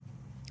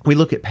we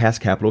look at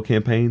past capital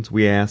campaigns.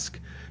 We ask,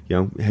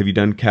 have you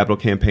done capital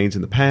campaigns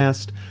in the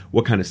past?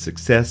 What kind of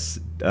success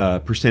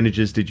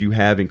percentages did you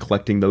have in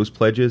collecting those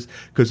pledges?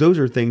 Because those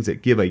are things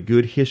that give a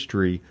good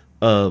history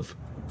of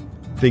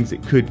things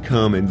that could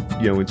come and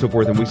so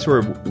forth. And we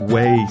sort of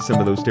weigh some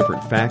of those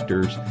different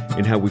factors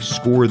in how we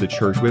score the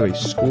church. We have a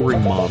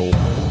scoring model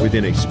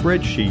within a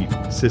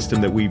spreadsheet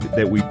system that we've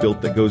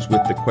built that goes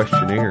with the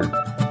questionnaire.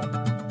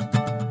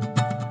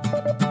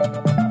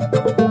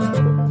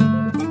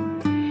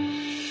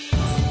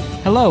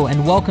 Hello,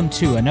 and welcome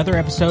to another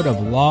episode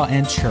of Law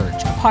and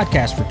Church, a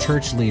podcast for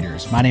church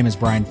leaders. My name is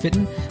Brian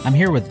Fitton. I'm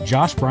here with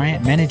Josh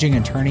Bryant, managing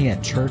attorney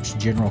at Church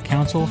General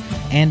Counsel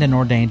and an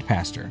ordained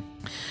pastor.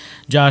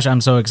 Josh,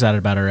 I'm so excited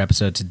about our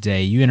episode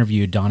today. You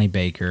interviewed Donnie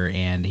Baker,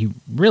 and he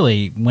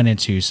really went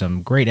into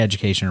some great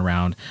education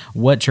around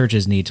what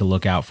churches need to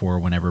look out for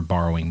whenever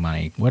borrowing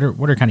money. What are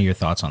kind of your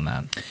thoughts on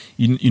that?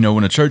 You know,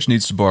 when a church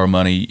needs to borrow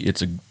money,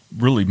 it's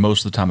really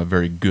most of the time a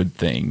very good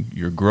thing.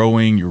 You're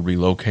growing, you're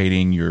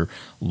relocating, you're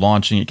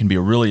launching. It can be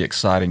a really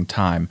exciting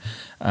time,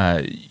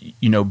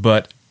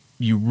 but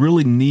you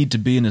really need to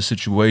be in a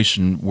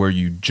situation where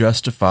you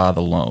justify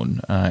the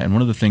loan. And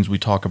one of the things we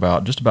talk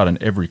about just about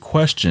in every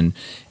question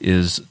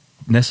is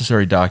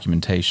necessary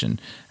documentation.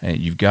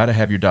 You've got to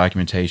have your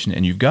documentation,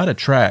 and you've got to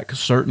track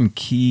certain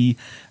key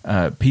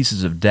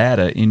pieces of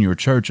data in your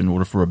church in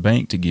order for a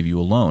bank to give you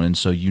a loan. And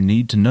so you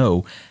need to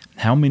know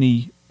how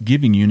many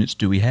giving units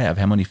do we have?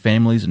 How many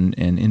families and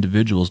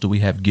individuals do we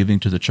have giving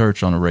to the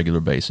church on a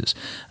regular basis?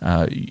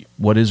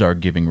 What is our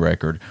giving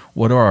record?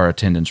 What are our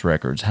attendance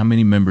records? How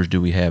many members do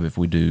we have if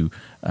we do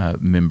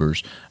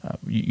members?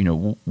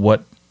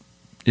 What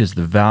is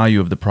the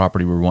value of the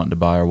property we're wanting to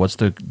buy, or what's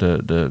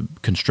the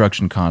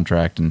construction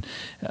contract and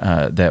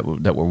that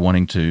we're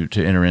wanting to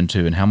enter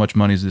into, and how much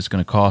money is this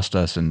going to cost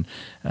us? And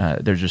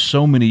there's just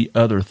so many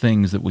other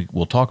things that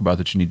we'll talk about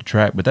that you need to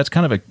track. But that's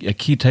kind of a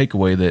key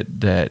takeaway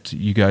that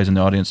you guys in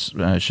the audience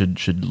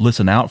should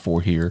listen out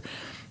for here,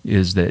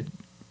 is that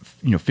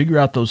figure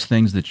out those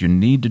things that you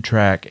need to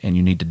track and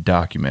you need to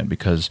document,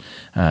 because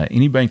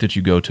any bank that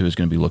you go to is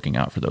going to be looking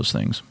out for those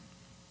things.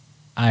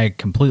 I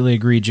completely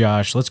agree,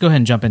 Josh. Let's go ahead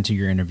and jump into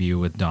your interview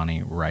with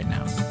Donnie right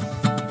now.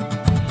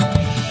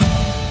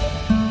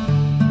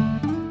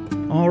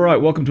 All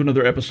right, welcome to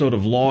another episode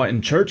of Law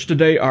and Church.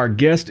 Today our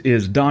guest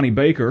is Donnie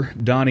Baker.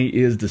 Donnie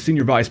is the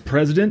Senior Vice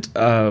President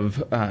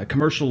of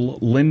Commercial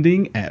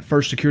Lending at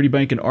First Security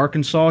Bank in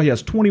Arkansas. He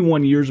has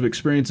 21 years of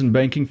experience in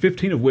banking,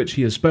 15 of which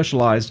he has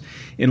specialized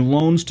in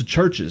loans to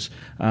churches.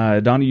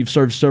 Donnie, you've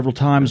served several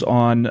times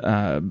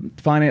on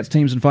finance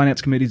teams and finance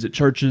committees at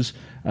churches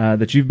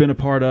that you've been a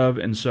part of,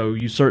 and so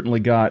you certainly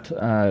got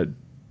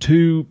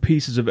two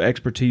pieces of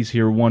expertise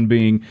here, one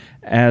being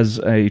as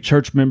a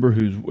church member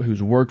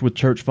who's worked with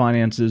church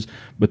finances,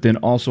 but then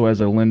also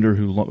as a lender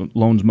who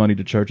loans money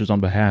to churches on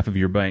behalf of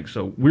your bank.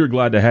 So we're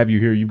glad to have you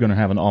here. You're going to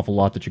have an awful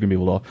lot that you're going to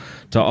be able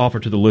to offer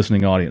to the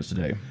listening audience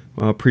today.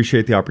 Well, I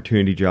appreciate the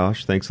opportunity,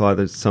 Josh. Thanks a lot.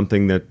 That's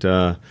something that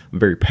I'm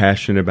very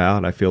passionate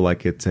about. I feel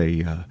like it's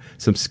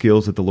some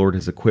skills that the Lord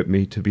has equipped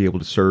me to be able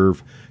to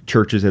serve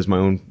churches as my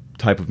own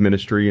type of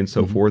ministry and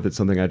so forth. It's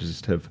something I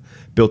just have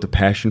built a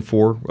passion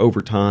for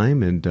over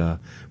time, and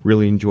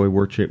really enjoy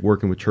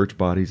working with church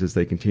bodies as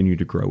they continue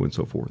to grow and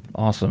so forth.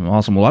 Awesome.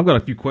 Well, I've got a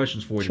few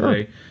questions for you Sure.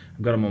 today.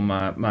 I've got them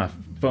on my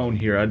phone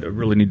here. I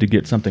really need to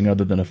get something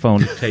other than a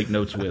phone to take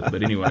notes with.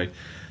 But anyway,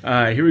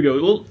 here we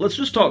go. Well, let's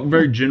just talk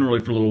very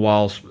generally for a little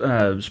while.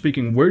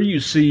 Speaking, where do you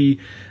see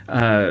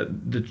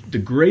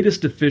the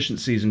greatest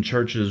deficiencies in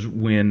churches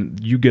when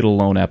you get a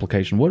loan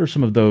application? What are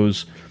some of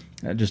those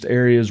just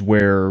areas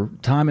where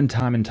time and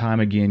time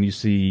again you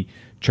see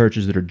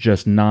churches that are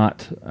just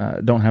not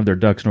don't have their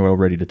ducks in a row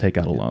ready to take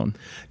out a loan?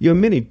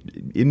 In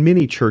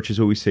many churches,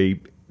 what we say,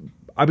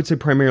 I would say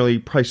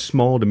probably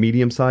small to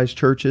medium-sized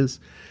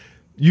churches,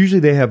 usually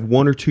they have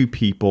one or two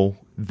people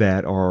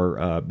that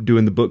are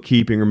doing the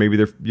bookkeeping, or maybe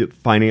they're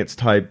finance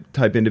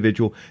type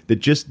individual that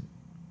just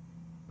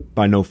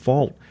by no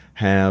fault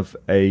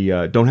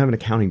don't have an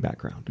accounting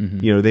background.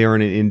 Mm-hmm. They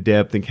aren't in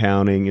in-depth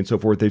accounting and so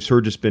forth. They've sort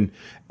of just been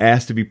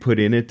asked to be put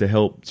in it to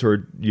help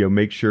sort of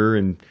make sure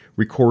and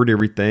record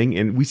everything.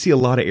 And we see a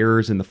lot of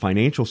errors in the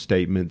financial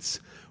statements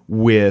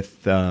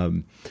with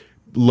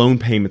loan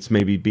payments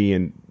maybe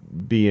being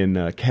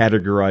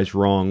categorized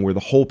wrong, where the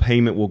whole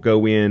payment will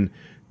go in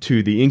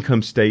to the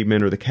income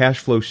statement or the cash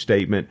flow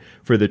statement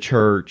for the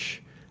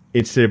church,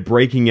 instead of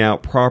breaking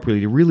out properly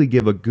to really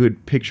give a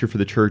good picture for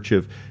the church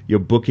of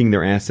booking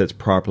their assets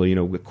properly,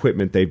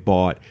 equipment they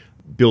bought,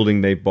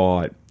 building they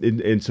bought,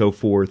 and so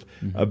forth.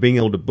 Mm-hmm. Being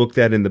able to book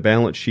that in the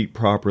balance sheet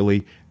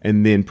properly,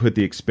 and then put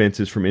the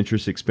expenses from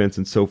interest expense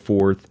and so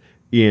forth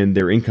in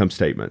their income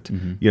statement.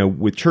 Mm-hmm.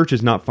 With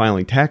churches not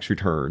filing tax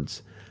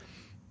returns,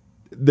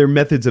 their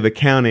methods of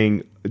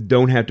accounting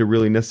don't have to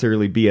really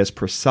necessarily be as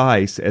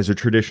precise as a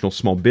traditional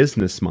small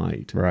business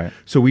might. Right.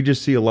 So we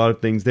just see a lot of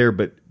things there.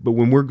 But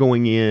when we're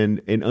going in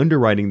and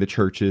underwriting the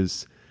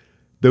churches,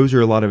 those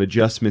are a lot of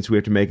adjustments we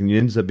have to make, and it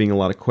ends up being a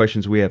lot of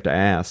questions we have to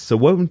ask. So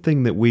one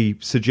thing that we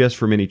suggest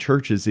for many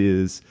churches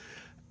is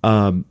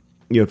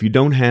if you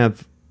don't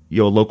have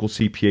a local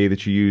CPA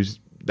that you use,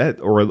 that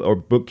or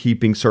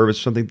bookkeeping service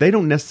or something, they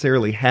don't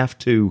necessarily have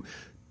to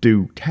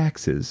do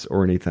taxes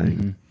or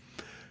anything.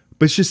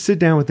 But it's just sit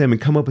down with them and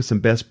come up with some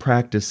best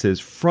practices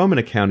from an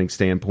accounting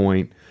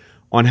standpoint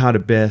on how to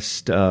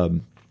best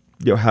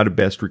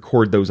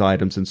record those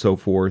items and so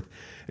forth.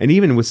 And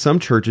even with some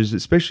churches,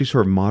 especially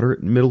sort of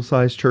moderate and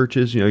middle-sized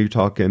churches, you're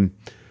talking,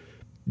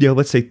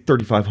 let's say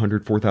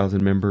 3,500,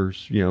 4,000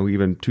 members,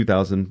 even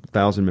 2,000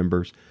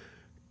 members.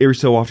 Every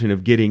so often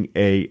of getting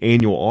a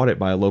annual audit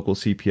by a local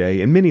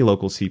CPA, and many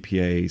local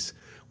CPAs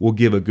will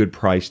give a good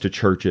price to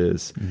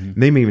churches.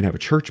 They may even have a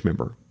church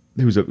member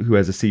who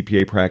has a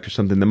CPA practice or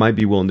something that might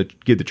be willing to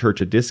give the church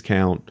a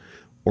discount,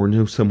 or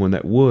know someone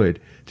that would,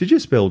 to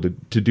just be able to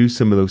do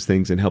some of those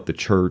things and help the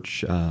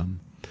church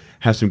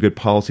have some good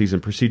policies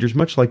and procedures,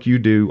 much like you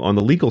do on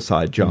the legal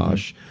side,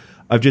 Josh,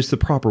 of just the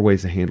proper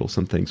ways to handle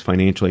some things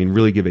financially and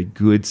really give a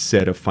good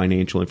set of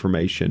financial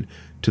information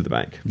to the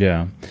bank.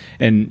 Yeah.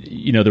 And,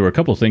 there were a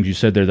couple of things you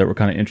said there that were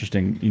kind of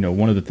interesting.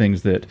 One of the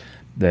things that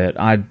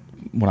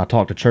when I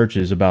talk to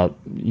churches about,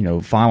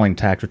 filing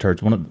tax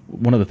returns,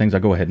 one of the things I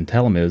go ahead and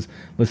tell them is,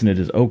 listen, it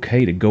is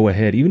okay to go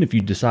ahead, even if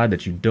you decide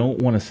that you don't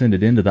want to send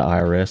it into the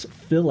IRS,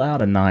 fill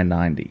out a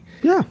 990.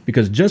 Yeah.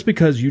 Because just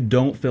because you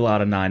don't fill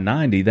out a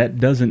 990, that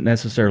doesn't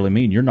necessarily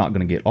mean you're not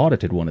going to get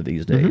audited one of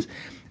these days.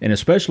 And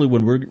especially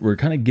when we're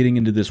kind of getting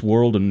into this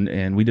world,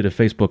 and we did a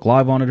Facebook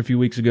Live on it a few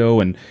weeks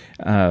ago, and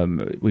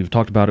we've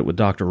talked about it with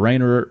Dr.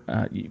 Rayner.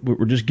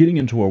 We're just getting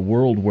into a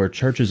world where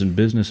churches and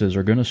businesses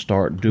are going to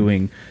start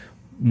doing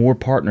more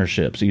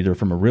partnerships, either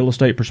from a real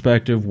estate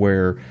perspective,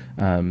 where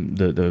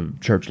the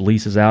church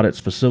leases out its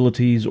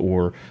facilities,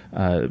 or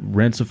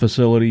rents a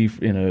facility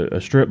in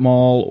a strip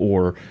mall,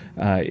 or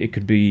it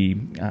could be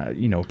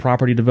a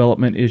property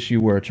development issue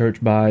where a church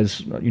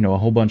buys a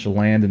whole bunch of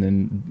land, and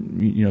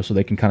then so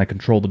they can kind of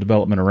control the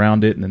development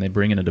around it, and then they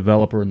bring in a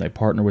developer and they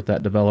partner with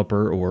that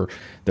developer. Or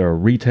there are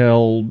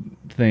retail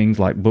things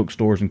like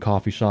bookstores and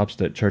coffee shops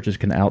that churches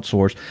can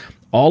outsource.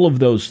 All of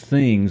those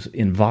things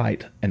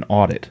invite an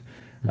audit.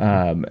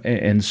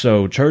 And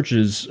so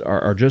churches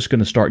are just going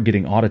to start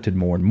getting audited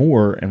more and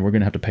more, and we're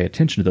going to have to pay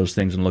attention to those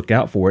things and look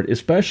out for it,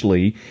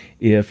 especially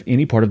if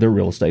any part of their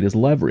real estate is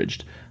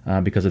leveraged.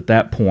 Because at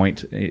that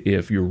point,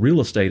 if your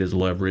real estate is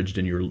leveraged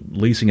and you're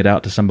leasing it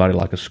out to somebody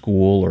like a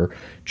school, or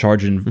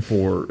charging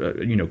for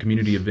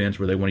community events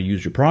where they want to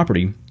use your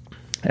property,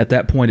 at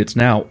that point, it's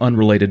now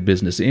unrelated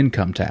business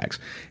income tax.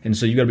 And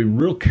so you got to be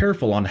real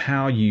careful on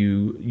how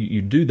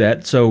you do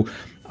that. So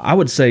I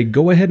would say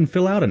go ahead and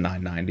fill out a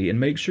 990 and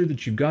make sure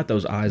that you've got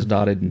those I's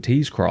dotted and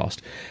T's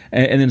crossed.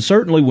 And then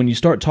certainly when you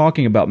start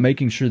talking about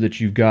making sure that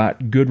you've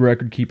got good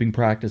record-keeping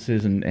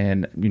practices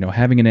and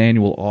having an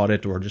annual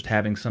audit, or just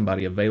having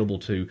somebody available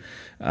to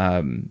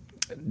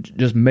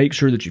just make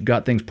sure that you've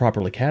got things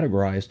properly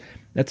categorized,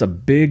 that's a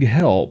big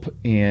help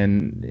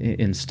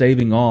in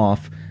staving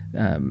off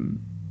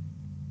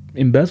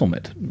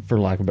embezzlement, for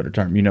lack of a better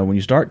term. When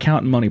you start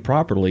counting money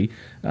properly,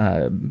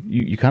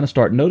 you kind of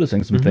start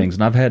noticing some things.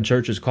 And I've had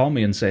churches call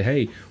me and say,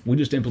 hey, we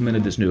just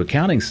implemented this new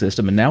accounting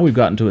system, and now we've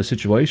gotten to a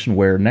situation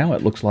where now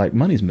it looks like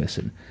money's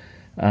missing.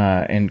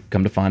 And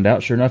come to find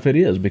out, sure enough, it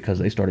is, because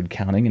they started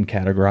counting and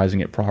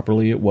categorizing it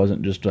properly. It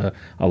wasn't just a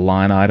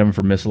line item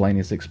for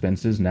miscellaneous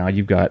expenses. Now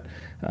you've got,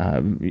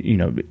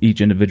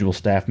 each individual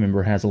staff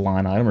member has a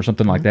line item or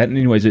something like that. And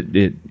anyways,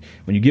 it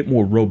when you get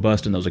more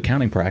robust in those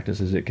accounting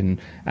practices, it can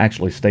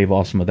actually stave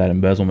off some of that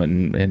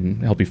embezzlement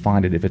and help you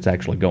find it if it's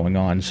actually going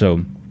on.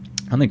 So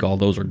I think all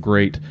those are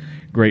great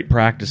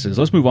practices.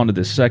 Let's move on to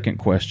this second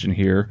question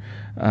here.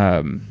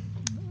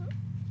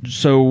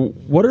 So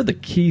what are the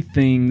key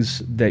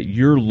things that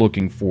you're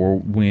looking for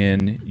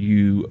when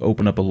you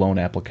open up a loan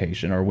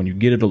application, or when you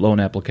get a loan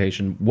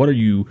application? What are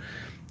you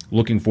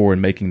looking for in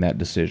making that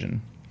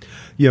decision?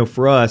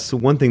 For us,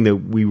 one thing that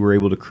we were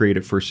able to create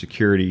at First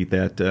Security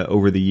that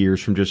over the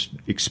years, from just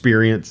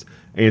experience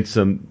and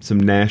some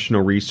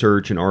national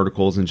research and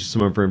articles and just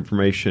some of our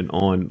information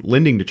on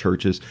lending to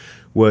churches,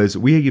 was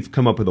we have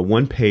come up with a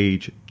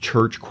one-page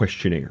church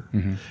questionnaire.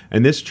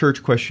 And this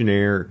church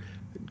questionnaire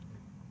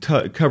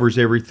covers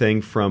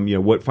everything from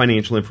what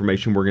financial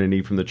information we're going to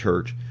need from the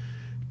church,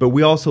 but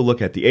we also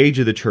look at the age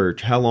of the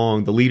church, how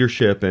long the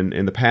leadership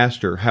and the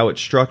pastor, how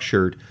it's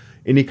structured,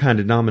 any kind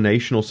of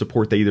denominational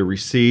support they either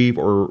receive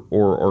or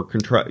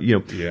not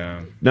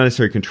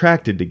necessarily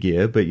contracted to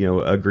give, but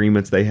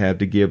agreements they have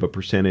to give a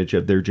percentage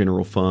of their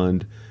general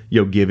fund,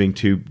 giving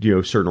to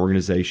certain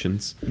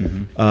organizations,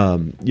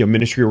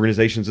 ministry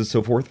organizations and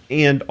so forth.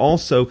 And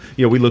also,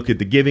 we look at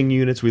the giving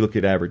units, we look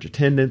at average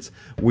attendance,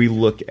 we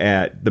look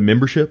at the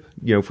membership,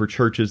 for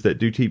churches that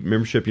do keep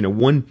membership.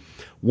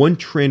 One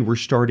trend we're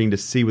starting to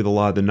see with a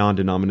lot of the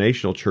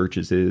non-denominational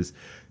churches is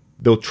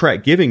they'll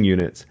track giving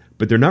units,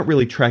 but they're not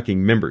really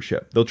tracking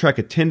membership. They'll track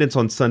attendance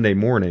on Sunday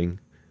morning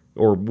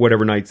or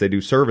whatever nights they do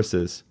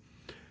services,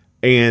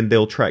 and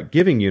they'll track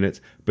giving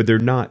units, but they're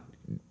not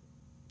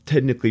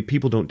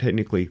people don't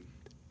technically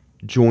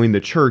join the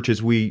church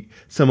as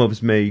some of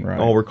us may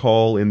all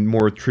recall in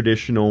more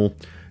traditional,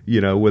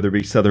 whether it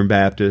be Southern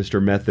Baptist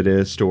or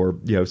Methodist or,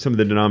 some of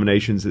the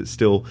denominations that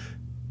still,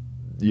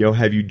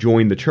 have you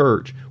join the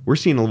church. We're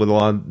seeing with a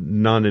lot of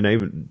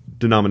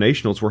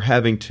non-denominationals, we're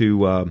having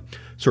to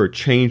sort of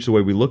change the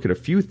way we look at a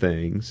few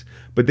things,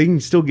 but they can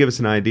still give us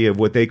an idea of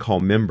what they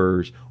call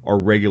members or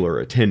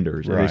regular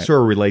attenders. And Right. they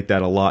sort of relate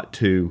that a lot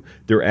to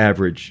their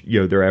average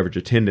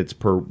attendance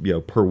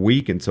per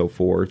week and so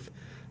forth.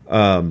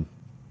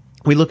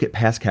 We look at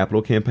past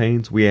capital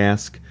campaigns. We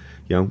ask,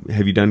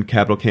 have you done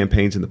capital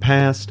campaigns in the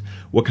past?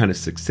 What kind of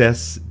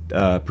success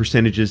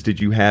percentages did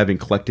you have in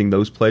collecting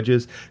those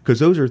pledges? Because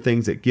those are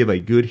things that give a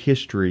good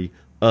history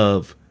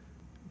of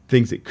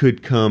things that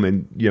could come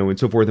and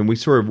so forth. And we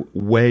sort of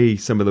weigh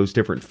some of those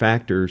different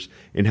factors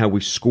in how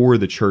we score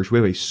the church. We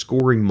have a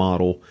scoring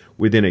model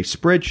within a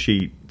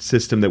spreadsheet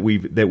system that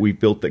we've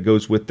built that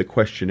goes with the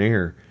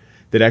questionnaire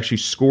that actually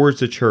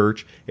scores the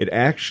church. It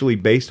actually,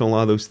 based on a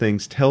lot of those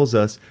things, tells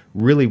us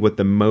really what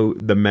the most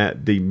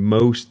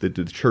that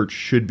the church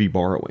should be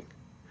borrowing.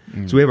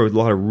 So we have a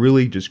lot of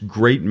really just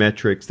great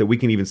metrics that we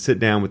can even sit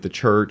down with the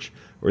church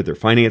or their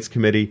finance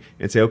committee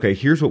and say, okay,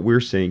 here's what we're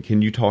seeing.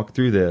 Can you talk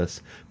through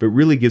this? But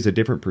really gives a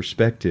different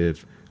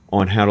perspective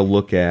on how to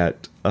look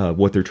at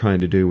what they're trying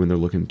to do when they're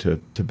looking to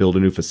build a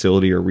new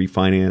facility or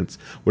refinance,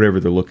 whatever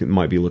they're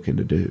might be looking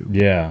to do.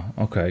 Yeah.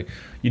 Okay.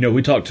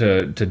 We talked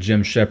to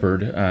Jim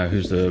Shepard,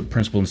 who's the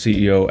principal and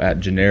CEO at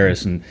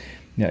Generis, and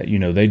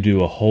they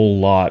do a whole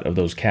lot of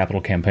those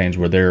capital campaigns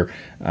where they're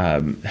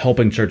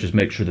helping churches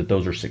make sure that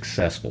those are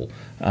successful.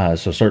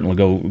 So certainly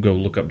go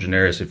look up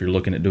Generis if you're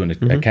looking at doing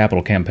a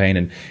capital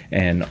campaign,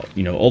 and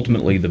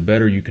ultimately the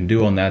better you can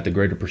do on that, the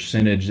greater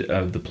percentage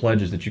of the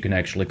pledges that you can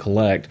actually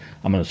collect.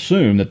 I'm going to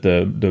assume that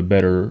the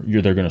better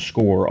they're going to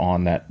score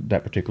on that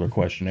particular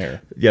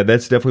questionnaire. Yeah,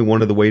 that's definitely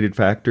one of the weighted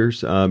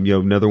factors.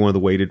 Another one of the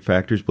weighted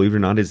factors, believe it or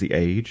not, is the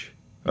age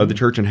of the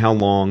church and how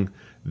long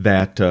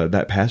that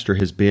pastor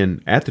has been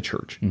at the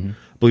church.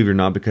 Believe it or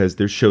not, because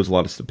there shows a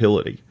lot of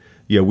stability.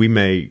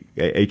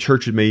 A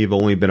church that may have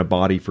only been a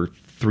body for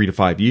 3 to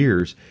 5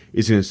 years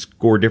is going to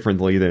score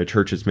differently than a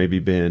church that's maybe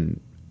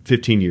been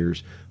 15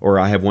 years. Or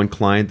I have one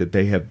client that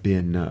they have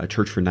been a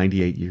church for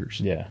 98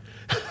 years. Yeah.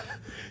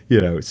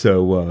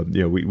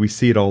 We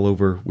see it all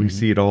over. We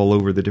see it all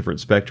over the different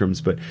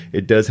spectrums, but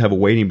it does have a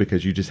weighting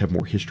because you just have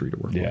more history to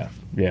work with.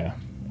 Yeah.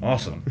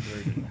 Awesome.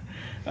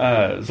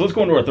 So let's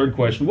go into our third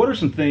question. What are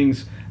some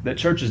things that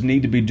churches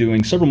need to be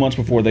doing several months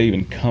before they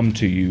even come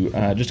to you,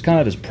 just kind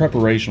of as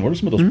preparation? What are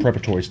some of those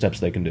preparatory steps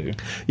they can do?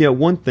 Yeah,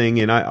 one thing,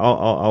 and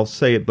I'll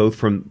say it both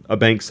from a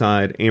bank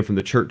side and from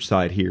the church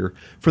side here.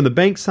 From the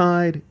bank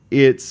side,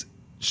 it's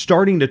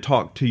starting to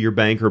talk to your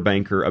bank or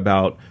banker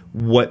about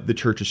what the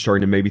church is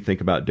starting to maybe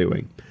think about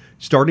doing.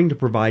 Starting to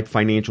provide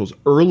financials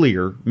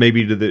earlier,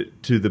 maybe to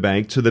the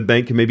bank, so the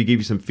bank can maybe give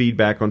you some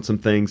feedback on some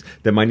things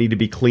that might need to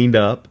be cleaned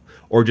up,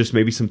 or just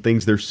maybe some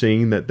things they're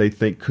seeing that they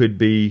think could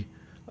be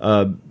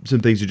some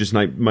things that just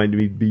might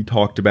need to be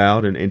talked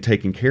about and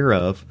taken care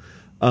of.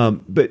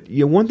 But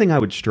one thing I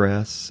would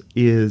stress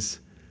is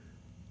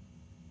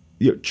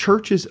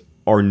churches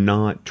are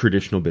not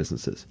traditional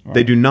businesses. Right.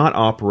 They do not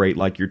operate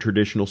like your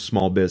traditional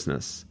small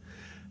business.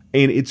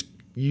 And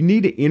you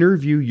need to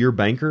interview your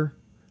banker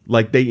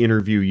like they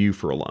interview you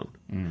for a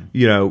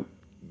loan.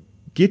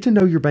 Get to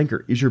know your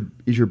banker. Is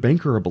your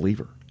banker a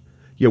believer?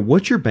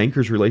 What's your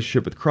banker's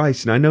relationship with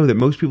Christ? And I know that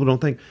most people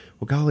don't think,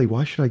 well, golly,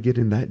 why should I get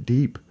in that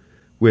deep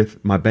with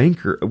our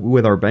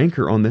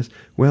banker on this?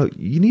 Well,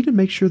 you need to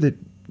make sure that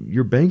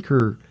your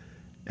banker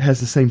has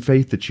the same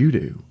faith that you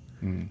do.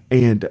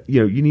 And,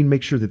 you need to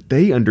make sure that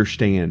they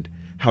understand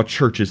how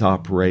churches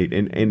operate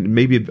and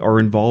maybe are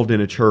involved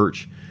in a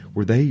church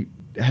where they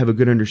have a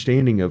good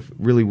understanding of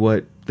really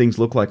what things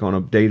look like on a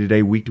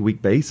day-to-day,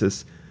 week-to-week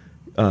basis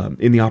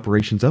in the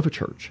operations of a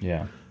church.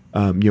 Yeah.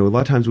 A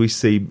lot of times we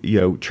see,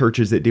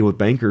 churches that deal with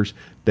bankers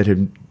that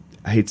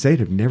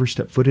have never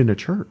stepped foot in a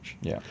church.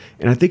 Yeah.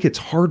 And I think it's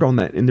hard on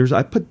that. And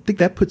think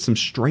that puts some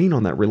strain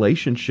on that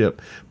relationship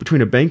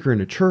between a banker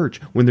and a church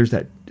when there's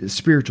that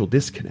spiritual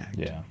disconnect.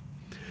 Yeah.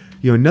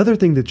 Another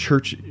thing the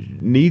church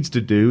needs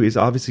to do is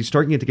obviously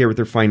start getting together with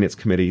their finance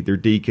committee, their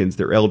deacons,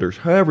 their elders,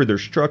 however they're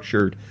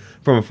structured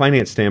from a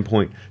finance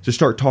standpoint, to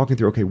start talking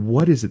through, okay,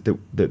 what is it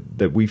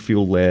that we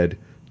feel led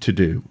to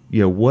do?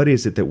 What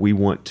is it that we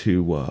want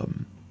to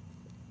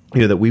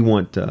that we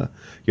want to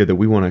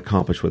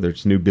accomplish, whether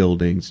it's new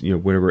buildings,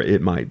 whatever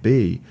it might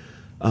be.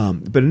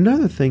 But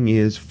another thing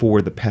is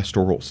for the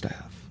pastoral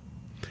staff,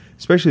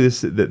 especially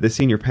the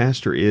senior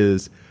pastor,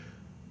 is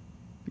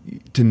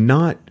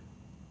to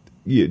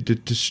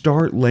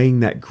start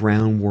laying that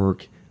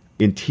groundwork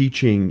in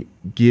teaching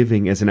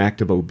giving as an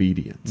act of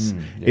obedience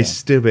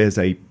instead of as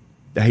I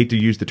hate to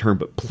use the term,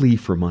 but plea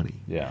for money.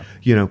 Yeah.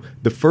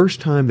 The first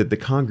time that the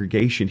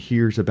congregation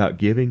hears about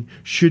giving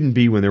shouldn't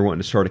be when they're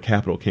wanting to start a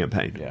capital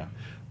campaign. Yeah.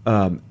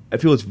 I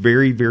feel it's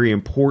very, very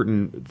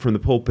important from the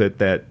pulpit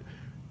that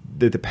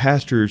the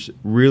pastors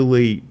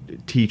really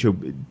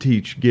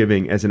teach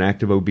giving as an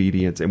act of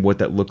obedience and what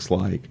that looks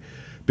like.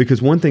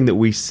 Because one thing that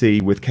we see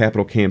with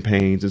capital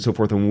campaigns and so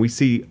forth, and when we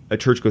see a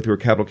church go through a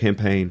capital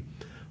campaign,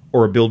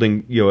 or a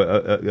building,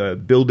 a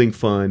building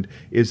fund,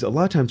 is a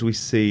lot of times we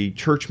see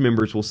church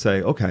members will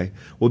say, okay,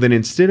 well then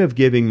instead of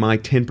giving my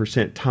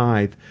 10%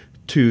 tithe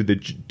to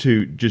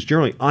just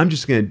generally, I'm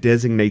just going to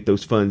designate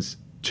those funds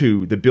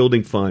to the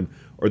building fund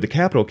or the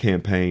capital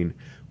campaign,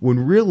 when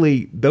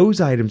really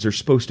those items are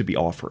supposed to be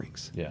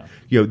offerings. Yeah.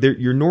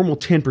 Your normal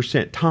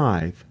 10%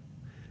 tithe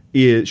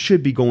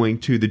should be going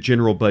to the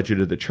general budget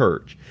of the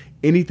church.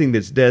 Anything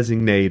that's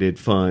designated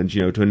funds,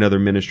 to another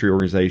ministry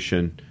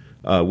organization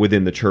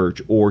within the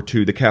church, or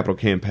to the capital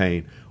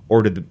campaign,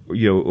 or to the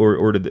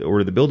or to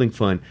the building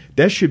fund,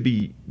 that should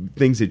be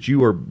things that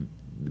you are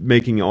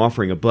making an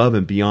offering above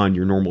and beyond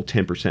your normal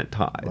 10%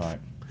 tithe. Right.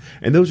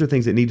 And those are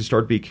things that need to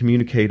start to be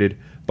communicated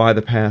by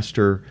the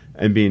pastor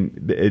and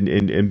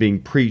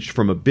being preached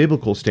from a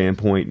biblical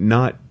standpoint,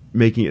 not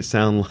making it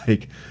sound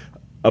like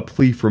a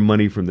plea for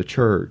money from the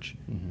church,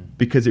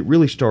 because it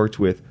really starts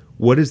with,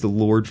 what does the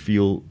Lord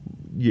feel?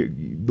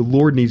 The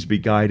Lord needs to be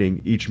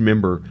guiding each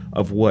member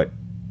of what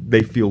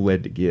they feel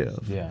led to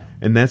give. Yeah.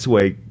 And that's the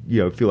way,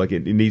 I feel like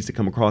it needs to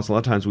come across. A lot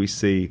of times we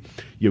see,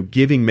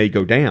 giving may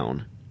go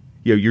down.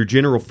 Your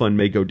general fund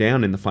may go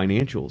down in the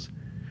financials,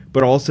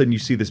 but all of a sudden you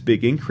see this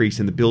big increase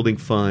in the building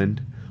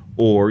fund,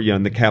 or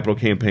in the capital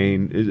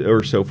campaign,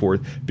 or so forth,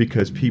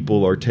 because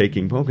people are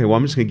taking, okay, well,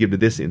 I'm just going to give to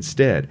this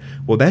instead.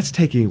 Well, that's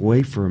taking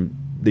away from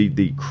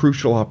the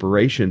crucial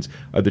operations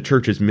of the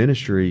church's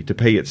ministry to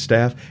pay its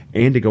staff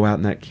and to go out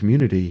in that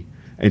community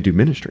and do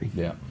ministry.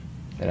 Yeah.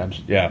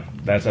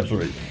 That's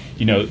absolutely.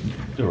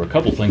 There were a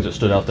couple things that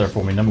stood out there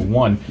for me. Number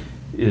one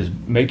is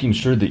making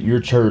sure that your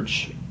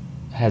church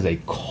has a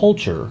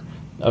culture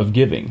of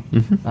giving,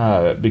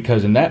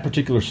 because in that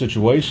particular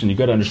situation, you've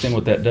got to understand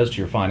what that does to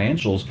your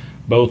financials,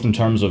 both in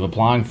terms of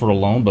applying for a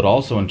loan, but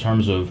also in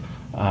terms of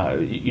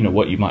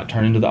what you might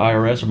turn into the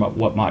IRS, or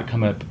what might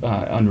come up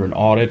under an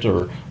audit,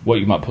 or what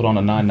you might put on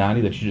a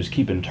 990 that you just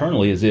keep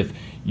internally. As if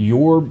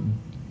your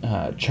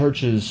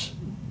church's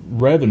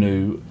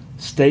revenue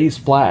stays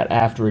flat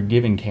after a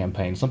giving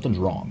campaign, something's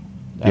wrong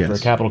after a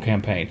capital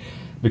campaign,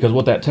 because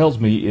what that tells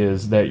me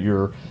is that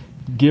your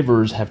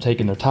givers have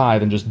taken their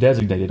tithe and just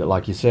designated it,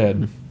 like you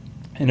said,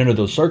 and under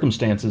those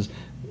circumstances,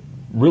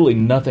 really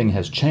nothing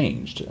has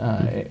changed,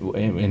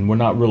 and we're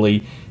not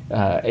really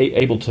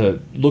able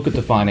to look at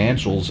the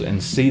financials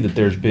and see that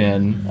there's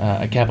been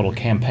a capital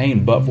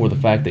campaign, but for the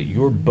fact that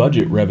your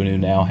budget revenue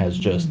now has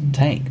just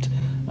tanked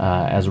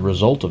as a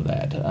result of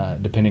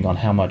that, depending on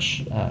how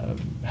much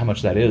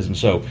that is. And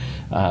so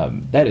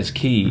that is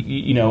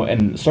key,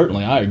 and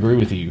certainly I agree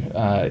with you,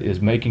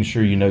 is making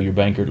sure your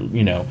banker,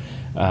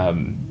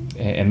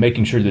 and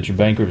making sure that your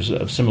banker's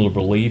of similar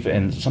belief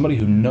and somebody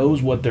who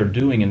knows what they're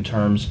doing in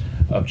terms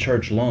of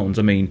church loans.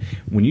 I mean,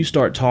 when you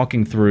start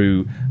talking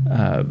through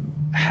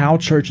how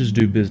churches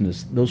do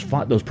business, those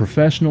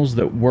professionals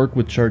that work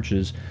with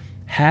churches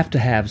have to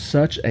have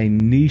such a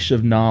niche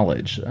of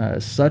knowledge,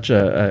 such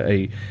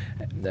a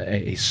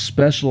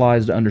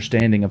specialized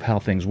understanding of how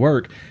things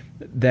work,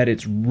 that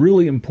it's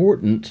really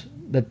important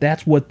that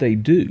that's what they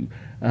do.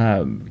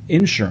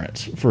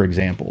 Insurance, for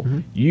example,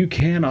 you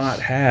cannot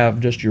have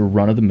just your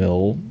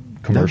run-of-the-mill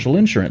commercial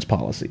insurance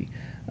policy.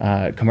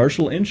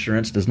 Commercial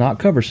insurance does not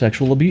cover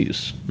sexual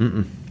abuse.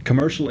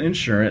 Commercial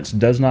insurance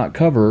does not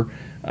cover,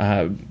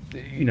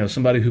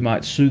 somebody who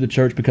might sue the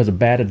church because of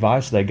bad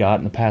advice they got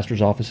in the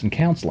pastor's office in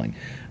counseling.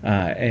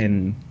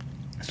 And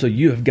so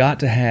you have got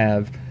to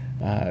have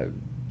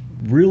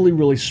really,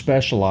 really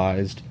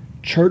specialized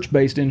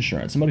church-based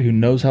insurance, somebody who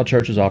knows how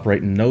churches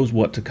operate and knows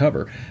what to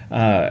cover.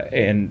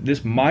 And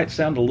this might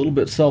sound a little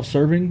bit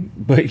self-serving,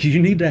 but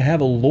you need to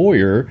have a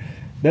lawyer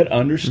that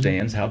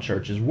understands how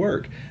churches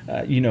work.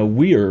 We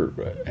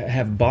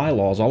have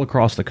bylaws all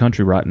across the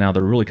country right now that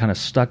are really kind of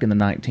stuck in the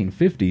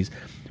 1950s.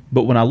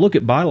 But when I look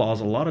at bylaws,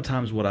 a lot of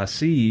times what I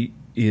see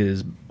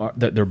is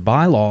that their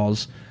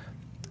bylaws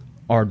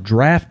are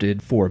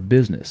drafted for a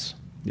business.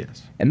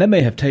 Yes. And they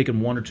may have taken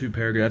one or two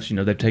paragraphs.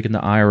 They've taken the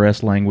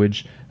IRS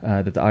language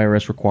that the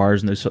IRS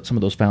requires, and there's some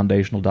of those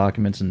foundational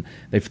documents, and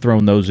they've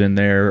thrown those in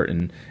there.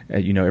 And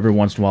every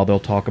once in a while they'll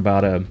talk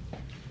about a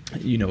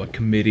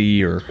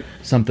committee or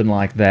something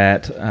like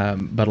that.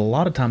 But a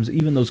lot of times,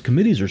 even those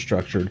committees are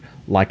structured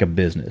like a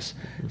business.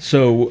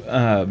 So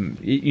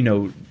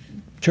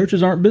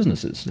churches aren't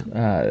businesses.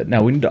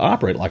 Now, we need to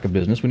operate like a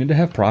business. We need to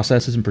have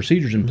processes and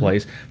procedures in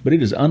place, but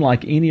it is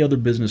unlike any other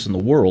business in the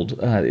world.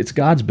 It's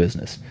God's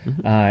business.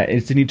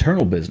 It's an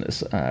eternal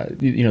business.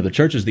 The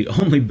church is the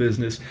only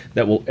business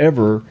that will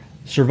ever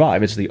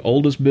survive. It's the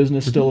oldest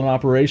business still in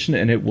operation,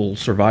 and it will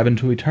survive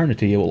into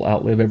eternity. It will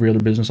outlive every other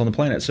business on the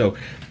planet. So,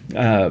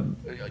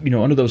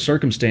 under those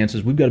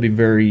circumstances, we've got to be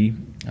very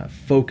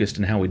focused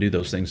in how we do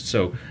those things.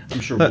 So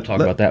I'm sure we'll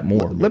talk about that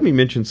more. Let me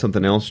mention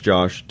something else,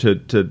 Josh,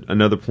 to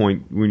another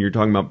point when you're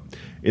talking about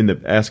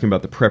asking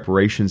about the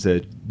preparations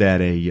that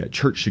a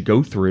church should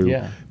go through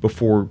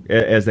before,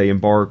 as they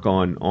embark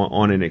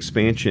on an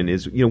expansion.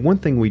 Is one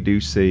thing we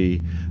do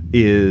see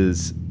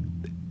is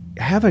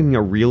having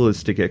a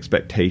realistic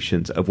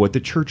expectations of what the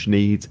church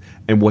needs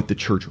and what the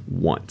church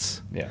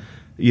wants. Yeah.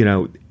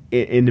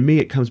 And to me,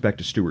 it comes back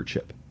to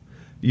stewardship.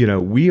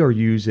 we are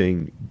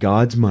using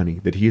God's money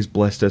that He has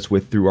blessed us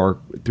with through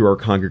our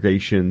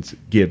congregations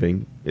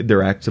giving,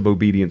 their acts of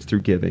obedience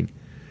through giving.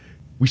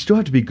 We still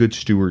have to be good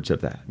stewards of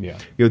that. Yeah.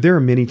 There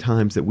are many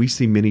times that we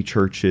see many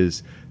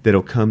churches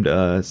that'll come to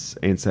us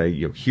and say,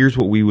 here's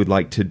what we would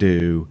like to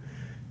do,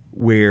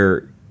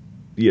 where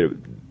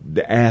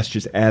the ask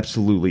just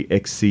absolutely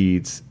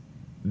exceeds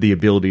the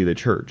ability of the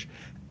church.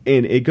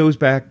 And it goes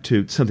back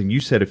to something you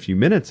said a few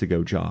minutes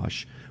ago,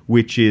 Josh,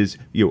 which is,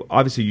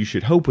 obviously you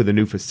should hope with a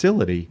new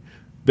facility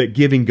that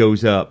giving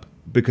goes up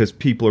because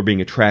people are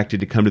being attracted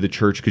to come to the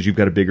church because you've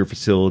got a bigger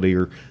facility,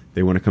 or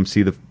they want to come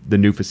see the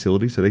new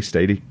facility, so they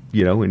stay to,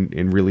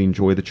 and really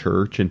enjoy the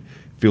church and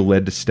feel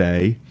led to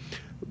stay.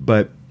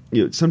 But,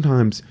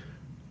 sometimes,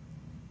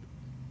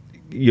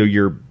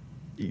 the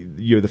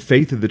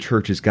faith of the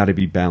church has got to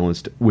be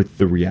balanced with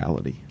the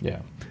reality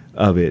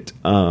of it.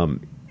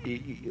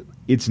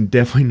 It's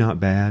definitely not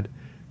bad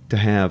to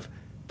have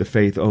the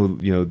faith,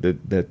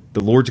 that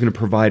the Lord's going to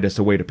provide us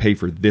a way to pay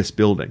for this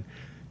building.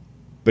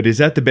 But is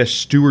that the best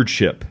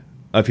stewardship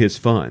of His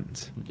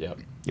funds? Yep.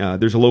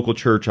 There's a local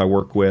church I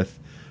work with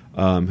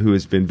who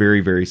has been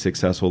very, very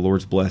successful. The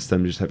Lord's blessed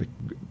them to just have a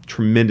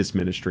tremendous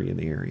ministry in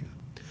the area.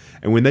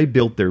 And when they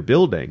built their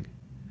building,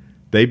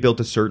 they built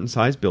a certain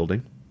size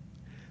building,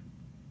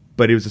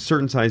 but it was a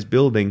certain size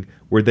building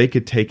where they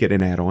could take it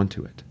and add on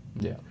to it.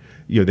 Yeah.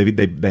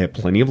 They had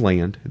plenty of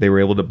land. They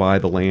were able to buy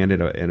the land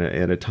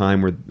at a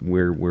time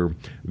where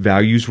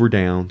values were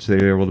down, so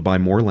they were able to buy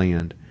more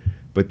land.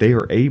 But they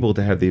are able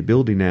to have the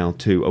ability now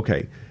to,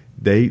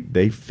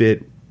 they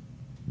fit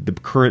the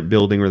current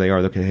building where they are.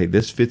 Okay, hey,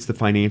 this fits the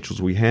financials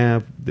we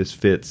have. This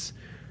fits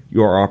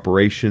your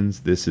operations.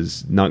 This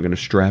is not going to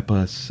strap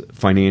us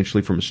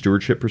financially from a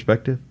stewardship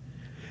perspective.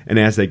 And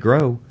as they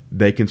grow,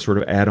 they can sort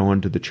of add on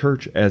to the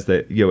church as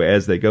they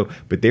go.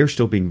 But they're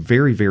still being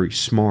very, very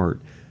smart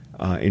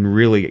and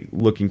really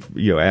looking,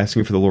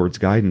 asking for the Lord's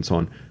guidance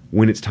on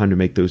when it's time to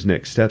make those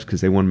next steps,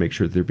 because they want to make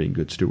sure that they're being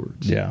good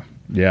stewards. Yeah,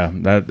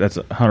 that's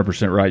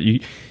 100% right.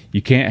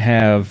 You can't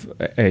have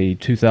a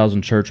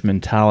 2,000 church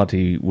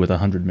mentality with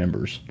 100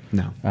 members.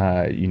 No.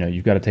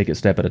 You've got to take it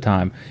step at a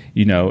time.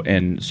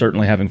 And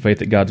certainly having faith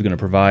that God's going to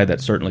provide,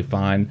 that's certainly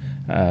fine.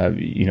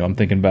 I'm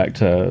thinking back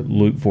to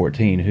Luke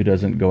 14, who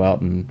doesn't go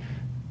out and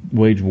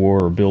wage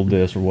war or build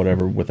this or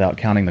whatever without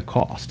counting the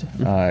cost.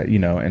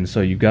 And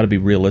so you've got to be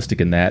realistic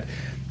in that.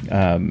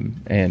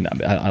 And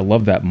I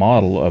love that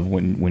model of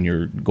when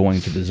you're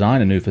going to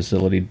design a new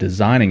facility,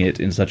 designing it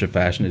in such a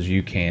fashion as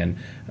you can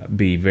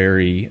be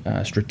very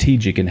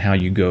strategic in how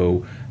you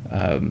go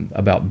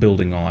about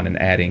building on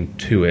and adding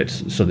to it,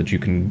 so that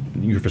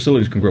your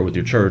facilities can grow with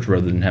your church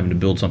rather than having to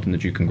build something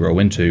that you can grow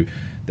into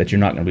that you're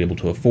not going to be able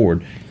to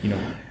afford.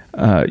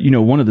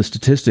 One of the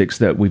statistics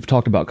that we've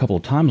talked about a couple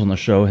of times on the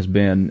show has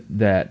been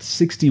that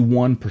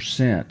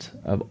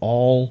 61% of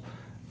all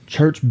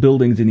church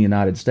buildings in the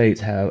United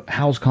States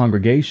house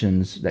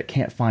congregations that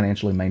can't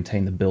financially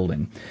maintain the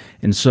building.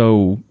 And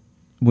so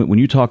when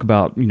you talk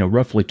about,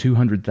 roughly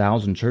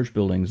 200,000 church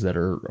buildings that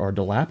are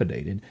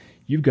dilapidated,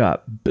 you've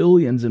got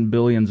billions and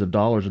billions of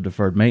dollars of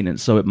deferred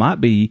maintenance. So it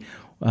might be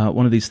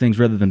one of these things,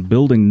 rather than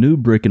building new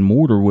brick and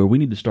mortar, where we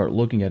need to start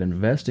looking at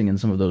investing in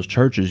some of those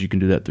churches. You can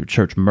do that through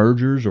church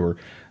mergers or,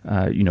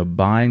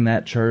 buying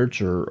that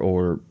church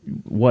or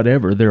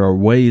whatever. There are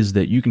ways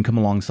that you can come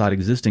alongside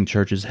existing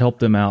churches, help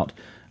them out,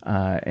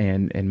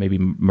 and maybe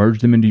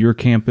merge them into your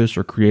campus,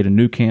 or create a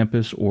new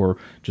campus, or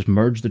just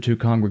merge the two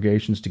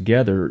congregations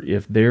together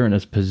if they're in a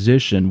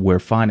position where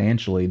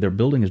financially their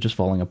building is just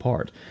falling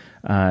apart.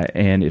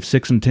 And if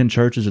 6 and 10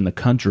 churches in the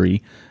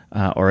country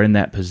are in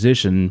that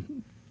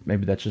position,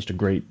 maybe that's just a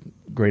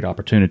great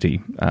opportunity.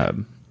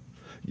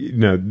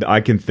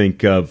 I can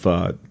think of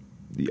a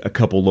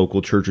couple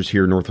local churches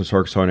here in Northwest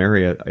Arkansas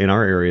in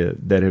our area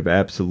that have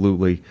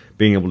absolutely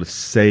being able to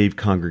save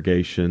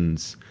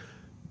congregations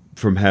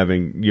from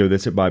having,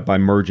 this by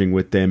merging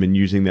with them and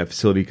using that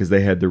facility because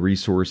they had the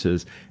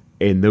resources.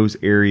 And those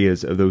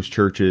areas of those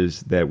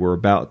churches that were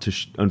about to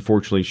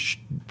unfortunately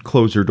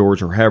close their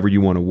doors, or however you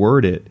want to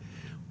word it,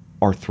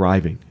 are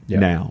thriving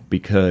now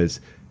because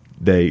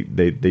they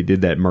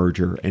did that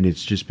merger, and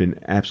it's just been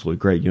absolutely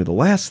great. The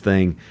last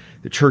thing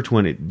the church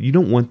wanted,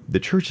 the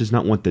church does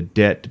not want the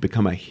debt to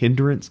become a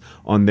hindrance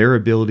on their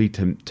ability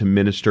to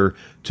minister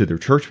to their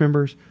church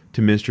members,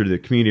 to minister to the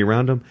community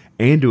around them,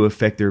 and to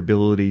affect their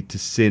ability to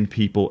send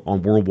people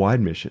on worldwide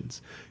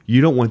missions.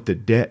 You don't want the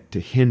debt to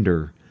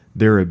hinder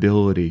their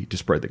ability to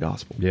spread the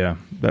gospel. Yeah,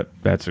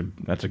 that's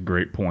a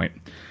great point.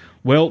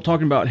 Well,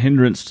 talking about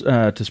hindrance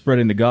to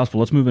spreading the gospel,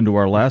 let's move into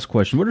our last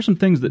question. What are some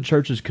things that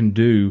churches can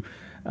do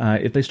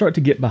if they start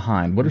to get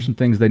behind? What are some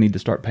things they need to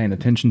start paying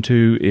attention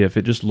to if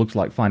it just looks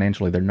like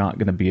financially they're not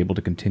going to be able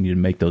to continue to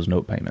make those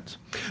note payments?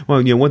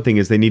 Well, one thing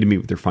is they need to meet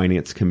with their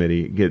finance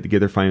committee, get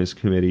their finance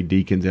committee,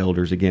 deacons,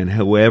 elders, again,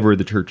 however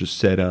the church is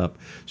set up,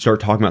 start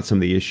talking about some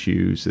of the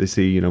issues. They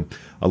see,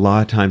 a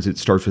lot of times it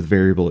starts with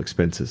variable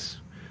expenses,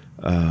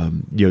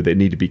 that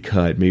need to be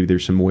cut. Maybe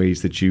there's some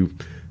ways that you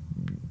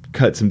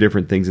cut some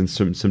different things in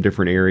some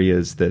different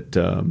areas that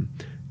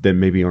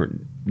maybe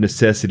aren't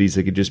necessities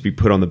that could just be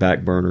put on the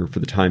back burner for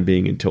the time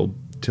being until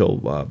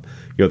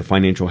the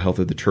financial health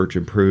of the church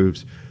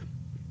improves.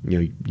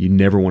 You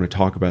never want to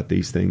talk about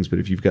these things, but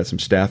if you've got some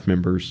staff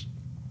members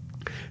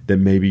that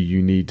maybe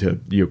you need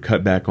to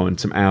cut back on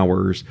some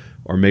hours,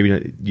 or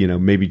maybe you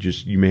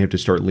may have to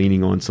start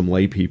leaning on some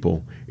lay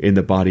people in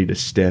the body to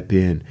step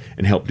in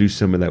and help do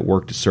some of that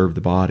work to serve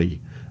the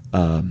body,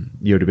 to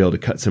be able to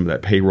cut some of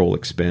that payroll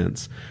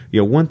expense.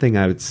 One thing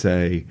I would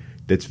say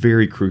that's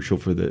very crucial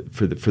for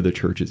the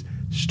church is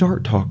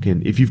start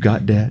talking. If you've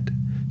got debt,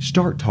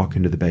 start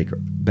talking to the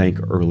bank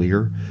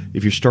earlier.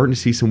 If you're starting to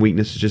see some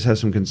weaknesses, just have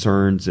some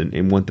concerns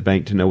and want the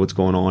bank to know what's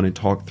going on and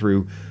talk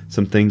through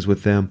some things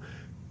with them.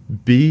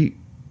 Be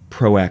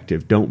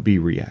proactive. Don't be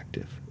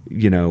reactive.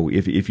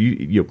 If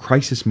you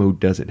crisis mode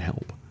doesn't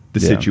help the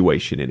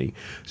situation any.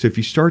 So if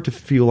you start to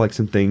feel like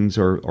some things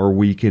are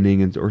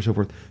weakening or so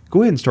forth,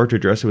 go ahead and start to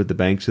address it with the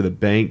bank so the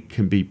bank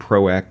can be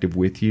proactive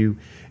with you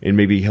and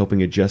maybe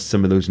helping adjust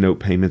some of those note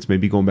payments,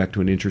 maybe going back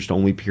to an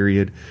interest-only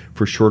period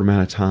for a short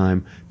amount of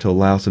time to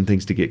allow some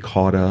things to get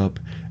caught up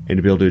and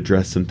to be able to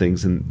address some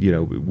things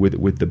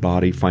with the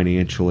body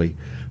financially.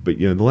 But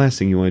the last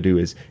thing you want to do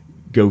is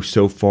go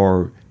so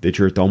far that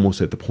you're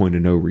almost at the point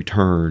of no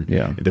return.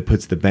 That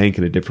puts the bank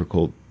in a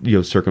difficult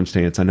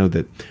circumstance. I know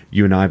that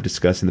you and I have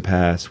discussed in the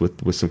past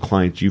with some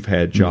clients you've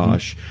had,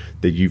 Josh,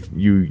 that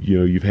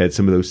you've had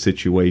some of those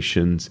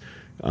situations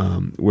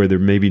where there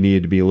maybe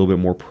needed to be a little bit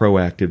more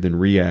proactive than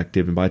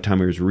reactive, and by the time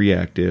it was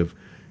reactive,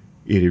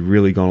 it had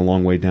really gone a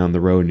long way down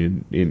the road,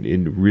 and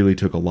it really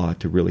took a lot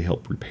to really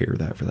help repair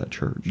that for that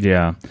church.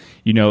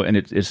 And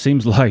it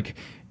seems like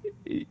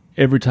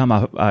every time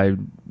I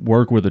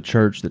work with a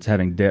church that's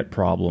having debt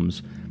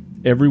problems,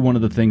 every one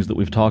of the things that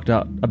we've talked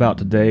about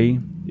today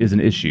is an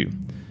issue.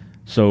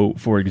 So,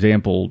 for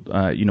example,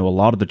 a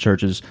lot of the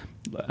churches,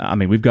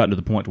 we've gotten to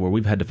the point where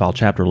we've had to file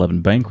Chapter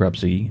 11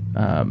 bankruptcy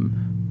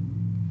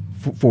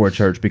for a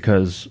church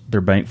because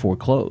their bank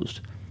foreclosed.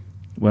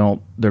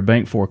 Well, their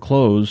bank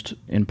foreclosed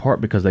in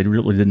part because they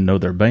really didn't know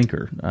their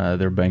banker.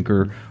 Their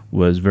banker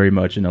was very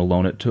much in a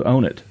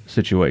loan-it-to-own-it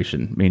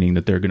situation, meaning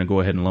that they're going to go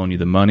ahead and loan you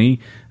the money,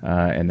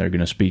 and they're going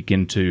to speak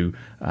into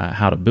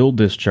how to build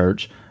this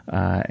church,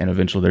 and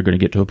eventually they're going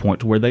to get to a point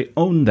to where they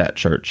own that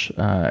church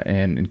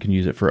and can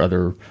use it for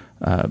other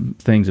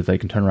things if they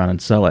can turn around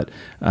and sell it.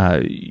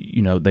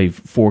 They've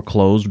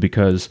foreclosed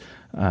because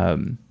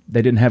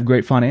they didn't have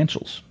great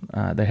financials.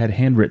 They had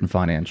handwritten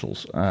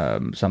financials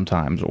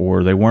sometimes,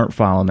 or they weren't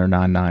filing their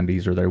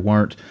 990s, or they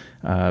weren't,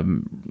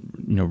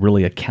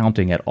 really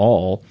accounting at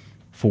all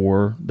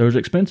for those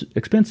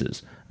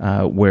expenses,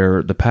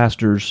 where the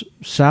pastor's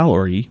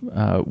salary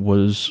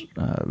was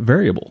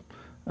variable,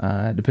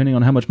 depending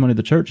on how much money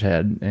the church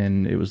had,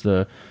 and it was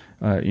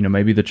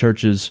maybe the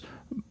church's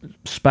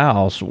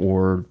spouse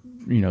or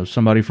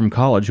somebody from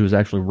college who was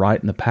actually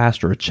writing the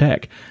pastor a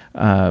check.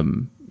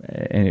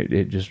 And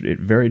it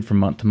varied from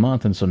month to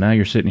month, and so now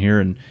you're sitting here,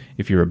 and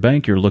if you're a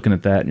bank, you're looking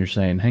at that and you're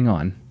saying, "Hang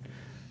on,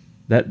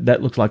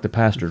 that looks like the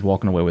pastor's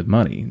walking away with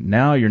money."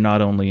 Now you're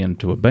not only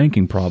into a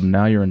banking problem,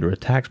 now you're into a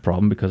tax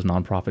problem because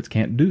nonprofits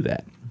can't do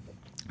that.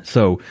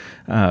 So,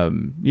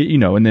 and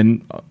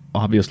then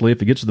obviously,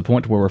 if it gets to the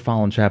point to where we're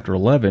filing Chapter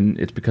 11,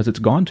 it's because it's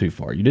gone too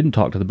far. You didn't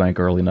talk to the bank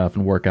early enough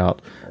and work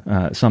out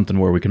something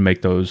where we can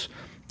make those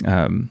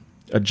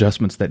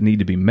adjustments that need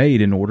to be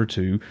made in order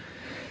to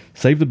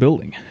save the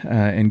building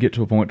and get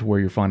to a point to where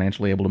you're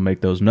financially able to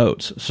make those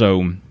notes.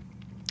 So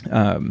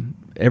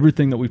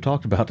everything that we've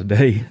talked about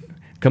today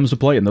comes to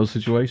play in those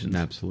situations.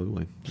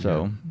 Absolutely.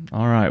 So,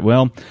 all right.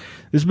 Well,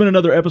 this has been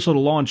another episode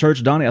of Law and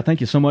Church. Donnie, I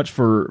thank you so much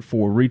for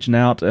reaching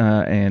out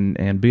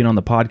and being on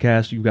the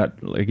podcast. You've got,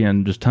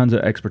 again, just tons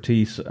of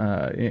expertise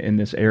in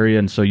this area,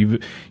 and so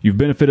you've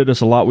benefited us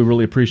a lot. We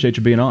really appreciate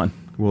you being on.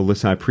 Well,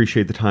 listen, I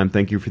appreciate the time.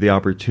 Thank you for the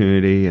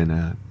opportunity,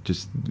 and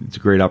it's a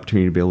great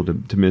opportunity to be able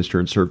to minister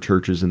and serve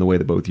churches in the way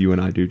that both you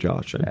and I do,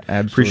 Josh. I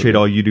appreciate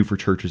all you do for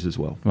churches as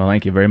well. Well,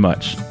 thank you very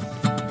much.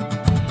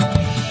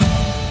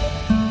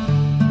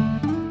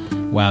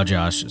 Wow,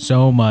 Josh,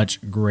 so much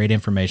great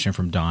information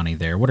from Donnie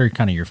there. What are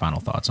kind of your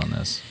final thoughts on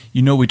this?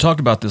 We talked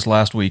about this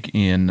last week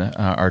in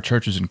our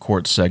Churches in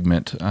Court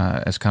segment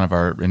as kind of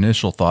our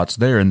initial thoughts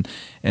there, and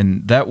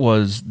that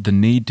was the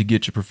need to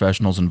get your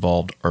professionals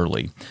involved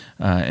early.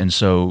 And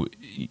so,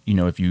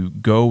 if you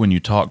go and you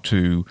talk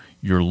to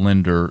your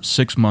lender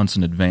 6 months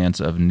in advance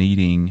of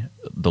needing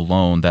the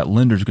loan, that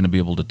lender is going to be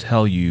able to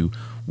tell you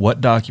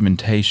what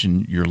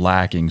documentation you're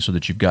lacking so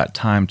that you've got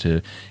time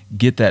to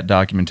get that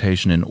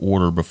documentation in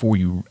order before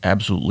you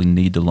absolutely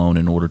need the loan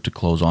in order to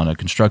close on a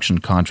construction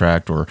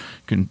contract or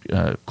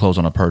close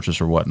on a purchase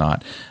or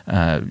whatnot.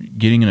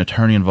 Getting an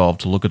attorney involved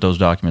to look at those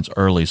documents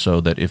early so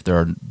that if there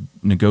are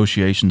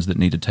negotiations that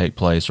need to take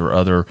place or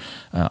other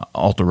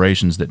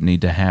alterations that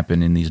need to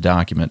happen in these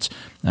documents,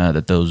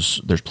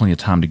 there's plenty of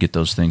time to get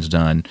those things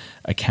done.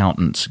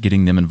 Accountants,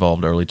 getting them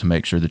involved early to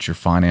make sure that your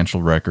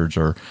financial records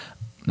are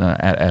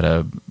at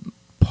a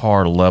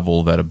par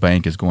level that a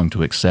bank is going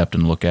to accept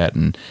and look at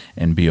and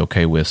be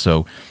okay with.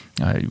 So,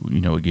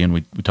 again,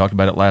 we talked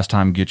about it last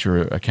time. Get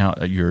your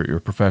your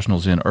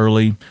professionals in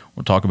early.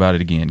 We'll talk about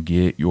it again.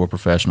 Get your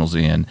professionals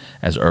in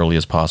as early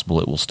as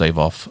possible. It will stave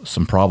off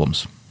some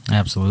problems.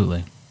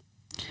 Absolutely.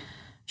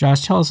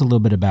 Josh, tell us a little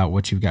bit about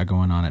what you've got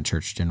going on at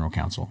Church General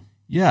Counsel.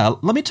 Yeah,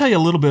 let me tell you a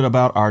little bit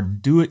about our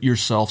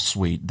do-it-yourself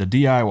suite, the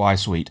DIY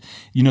suite.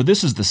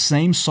 This is the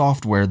same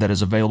software that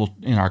is available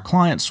in our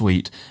client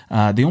suite.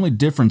 The only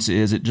difference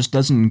is it just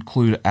doesn't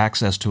include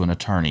access to an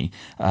attorney.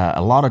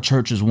 A lot of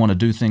churches want to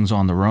do things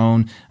on their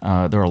own.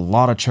 There are a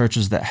lot of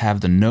churches that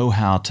have the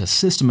know-how to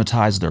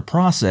systematize their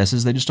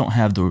processes. They just don't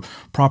have the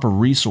proper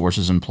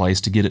resources in place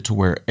to get it to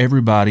where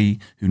everybody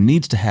who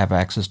needs to have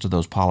access to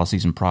those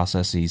policies and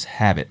processes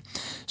have it.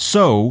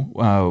 So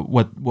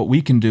what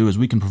we can do is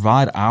we can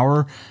provide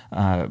our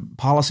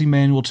policy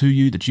manual to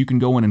you that you can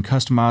go in and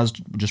customize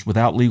just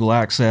without legal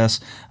access.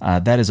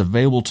 That is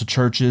available to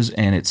churches,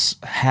 and it's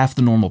half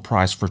the normal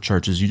price for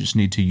churches. You just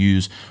need to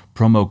use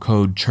promo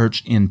code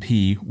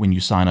CHURCHNP when you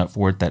sign up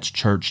for it. That's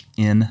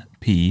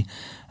CHURCHNP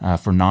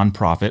for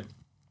nonprofit.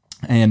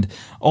 And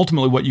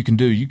ultimately what you can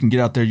do, you can get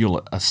out there,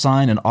 you'll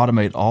assign and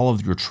automate all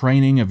of your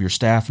training of your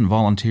staff and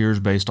volunteers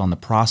based on the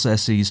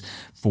processes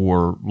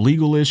for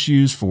legal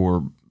issues,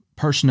 for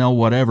personnel,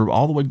 whatever,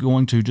 all the way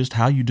going to just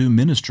how you do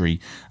ministry.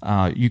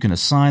 You can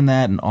assign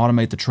that and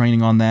automate the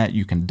training on that.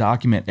 You can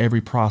document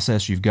every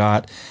process you've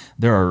got.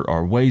 There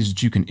are ways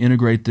that you can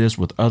integrate this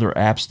with other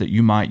apps that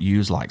you might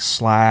use like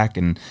Slack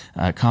and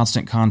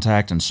Constant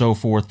Contact and so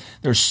forth.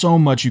 There's so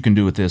much you can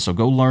do with this, so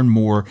go learn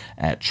more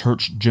at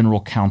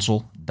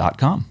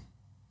churchgeneralcounsel.com.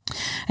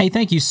 Hey,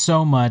 thank you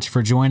so much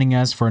for joining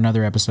us for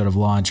another episode of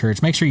Law and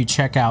Church. Make sure you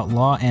check out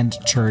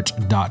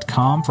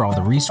lawandchurch.com for all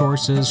the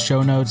resources,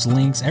 show notes,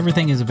 links.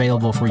 Everything is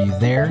available for you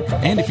there.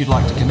 And if you'd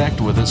like to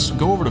connect with us,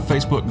 go over to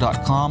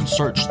facebook.com,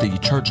 search the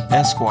Church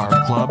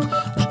Esquire Club.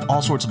 There's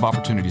all sorts of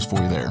opportunities for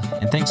you there.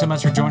 And thanks so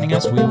much for joining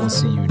us. We will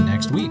see you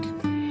next week.